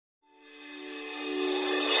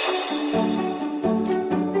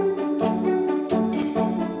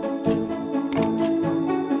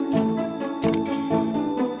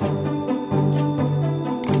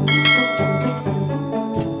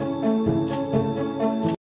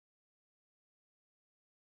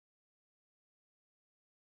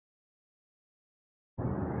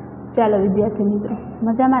ચાલો વિદ્યાર્થી મિત્રો,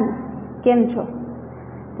 મજામાં ને? કેમ છો?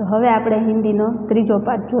 તો હવે આપણે હિન્દીનો ત્રીજો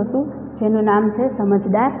પાઠ જોશું, જેનું નામ છે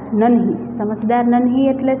સમજદાર નન્હી. સમજદાર નન્હી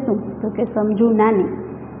એટલે શું? તો કે સમજુ નાની.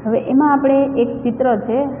 હવે એમાં આપણે એક ચિત્ર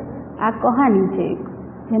છે, આ કહાની છે એક,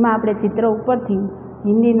 જેમાં આપણે ચિત્ર ઉપરથી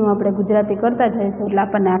હિન્દીનું આપણે ગુજરાતી કરતા જઈશું એટલે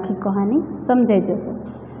આપણને આખી કહાની સમજાઈ જશે.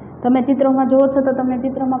 તમે ચિત્રોમાં જુઓ છો તો તમને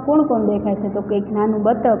ચિત્રમાં કોણ કોણ દેખાય છે? તો કે એક નાનું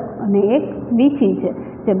બતક અને એક વીછી છે.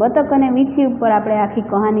 જે બતક અને વીછી ઉપર આપણે આખી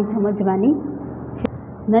કહાની સમજવાની છે.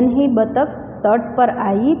 नन्ही बतख तट पर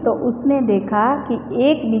आई तो उसने देखा कि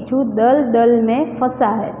एक बिच्छू दलदल में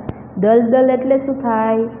फंसा है. दलदल एटले शुं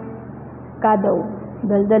थाय? कादव.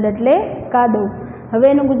 दलदल एटले कादव. હવે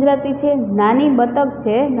એનું ગુજરાતી છે, નાની બતક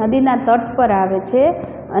છે, નદીના તટ પર આવે છે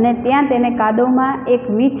અને ત્યાં તેને કાદવમાં એક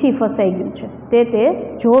વીછી ફસાઈ ગયું છે તે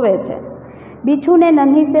જોવે છે. बिच्छू ने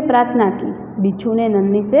नन्ही से प्रार्थना की. बिच्छू ने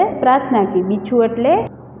नन्ही से प्रार्थना की. बिच्छू એટલે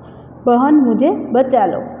બહન મુझे બચા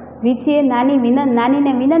લો. વીછીએ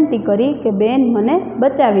નાનીને વિનંતી કરી કે બેન મને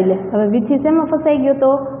બચાવી લે. હવે વીછી શેમાં ફસાઈ ગયો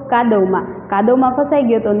તો? કાદવમાં ફસાઈ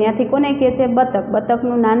ગયો તો ત્યાંથી કોને કહે છે? બતક.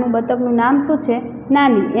 નાનું બતકનું નામ શું છે?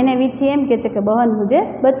 નાની. એને વીછી એમ કહે છે કે બહન મુझे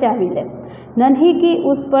બચાવી લે. नन्ही की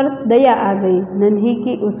उस पर दया आ गई. नन्ही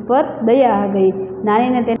की उस पर दया आ गई. नानी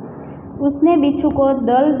ने उसने बिच्छू को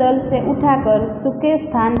दलदल से उठाकर सूखे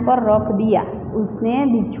स्थान पर रख दिया. उसने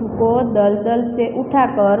बिच्छू को दलदल से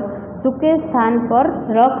उठाकर सूखे स्थान पर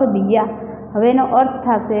रख दिया. હવે એનો અર્થ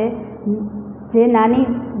થશે, જે નાની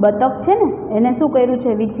બતક છે ને એને શું કર્યું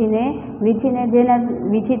છે?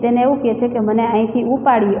 વીછી તેને એવું કહે છે કે મને અહીંથી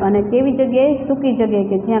ઉપાડી અને કેવી જગ્યાએ? સૂકી જગ્યાએ,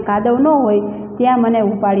 કે જ્યાં કાદવ ન હોય ત્યાં મને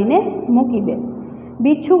ઉપાડીને મૂકી દે.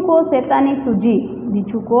 बिच्छू को शैतानी सूझी.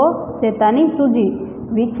 बिच्छू को शैतानी सूझी.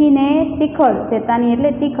 વીછીને ટીખળ, શેતાની એટલે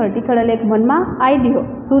ટીખળ એટલે એક મનમાં આઈડિયો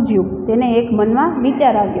સૂઝ્યું, તેને એક મનમાં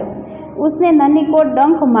વિચાર આવ્યો. उसने नन्ही को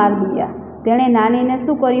डंक मार दिया. તેણે નાનીને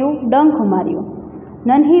શું કર્યું? ડંખ માર્યો.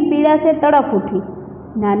 नन्ही पीड़ा से तड़प उठी.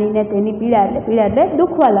 नानीने तेनी पीड़ा એટલે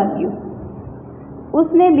દુખવા લાગ્યું.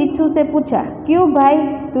 उसने बिच्छू से पूछा, क्यों भाई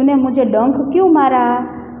तूने मुझे डंक क्यों मारा?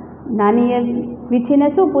 नानीए વીછીને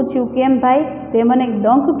શું પૂછ્યું? કેમ ભાઈ તે મને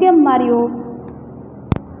ડંખ કેમ માર્યો?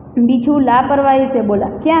 बिच्छू लापरवाही से बोला,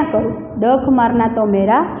 क्या करूं? डंख मारना तो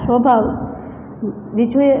मेरा स्वभाव.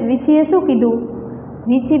 વીછીએ શું કીધું?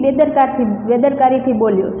 વીછી બેદરકારીથી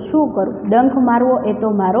બોલ્યો, શું કરું? ડંખ મારવો એ તો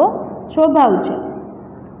મારો સ્વભાવ છે.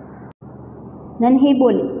 नन्ही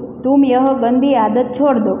बोली, तुम यह गंदी आदत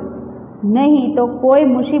छोड़ दो, नहीं तो कोई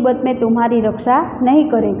मुसीबत में तुम्हारी रक्षा नहीं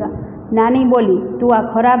करेगा. नानी बोली, तू आ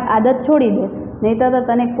खराब आदत छोड़ी दे, नहीं तो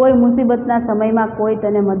तने कोई मुसीबतना समय में कोई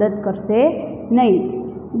तने मदद करसे नहीं.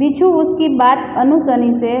 बिच्छू उसकी बात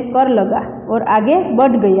अनुसरणी से कर लगा और आगे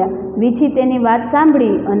बढ़ गया. वीछी तेनी बात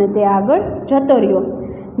सांभળી અને તે આગળ જતો રહ્યો.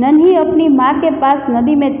 नन्ही अपनी माँ के पास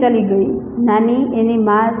नदी में चली गई. नानी एनी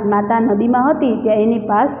माता नदी में हती त्या एनी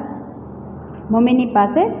पास मम्मीनी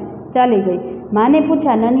पासे चली गई. माँ ने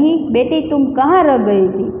पूछा, नन्ही बेटी तुम कहाँ रह गई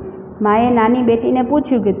थी? माए नानी बेटी ने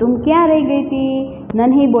पूछ्યું कि तुम क्या रह गई थी?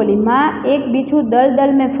 नन्ही बोली, माँ एक बिच्छू दलदल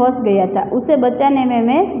में फंस गया था, उसे बचाने में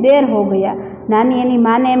मैं देर हो गया. नानी एनी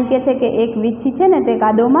माने एम कहे छे के एक वीછી છે ને તે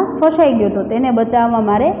કાદવમાં ફસાઈ ગયો તો તેને બચાવવા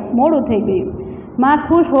મારે મોડું થઈ ગયું. माँ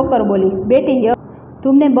खुश होकर बोली, बेटी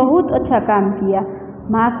तुमने बहुत अच्छा काम किया.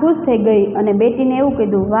 माँ खुश થઈ ગઈ અને બેટીને એવું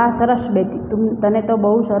કીધું, વાહ સરસ બેટી, તને તો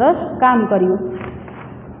બહુ સરસ કામ કર્યું.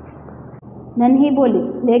 नन्ही बोली,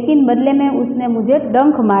 लेकिन बदले में उसने मुझे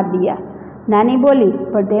डंक मार दिया. नानी बोली,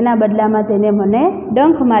 पर तेना बदलाમાં તેને મને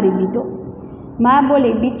ડંખ મારી દીધો. माँ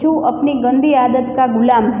बोली, बिच्छू अपनी गंदी आदत का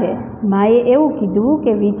गुलाम है. माए એવું કીધું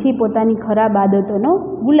કે વીછી પોતાની ખરાબ આદતોનો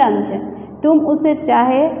ગુલામ છે. तुम उसे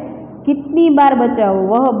चाहे कितनी बार बचाओ,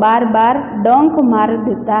 वह बार बार डंक मार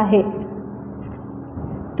देता है.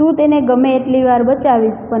 तू તેને ગમે એટલી વાર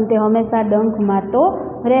બચાવીશ પણ તે હંમેશા ડંખ મારતો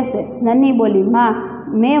રહેશે. नन्ही बोली, माँ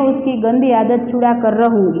मैं उसकी गंदी आदत छुड़ा कर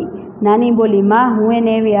रहूँगी. नानी बोली, माँ હું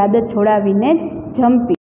એને એવી આદત છોડાવીને જ જંપી.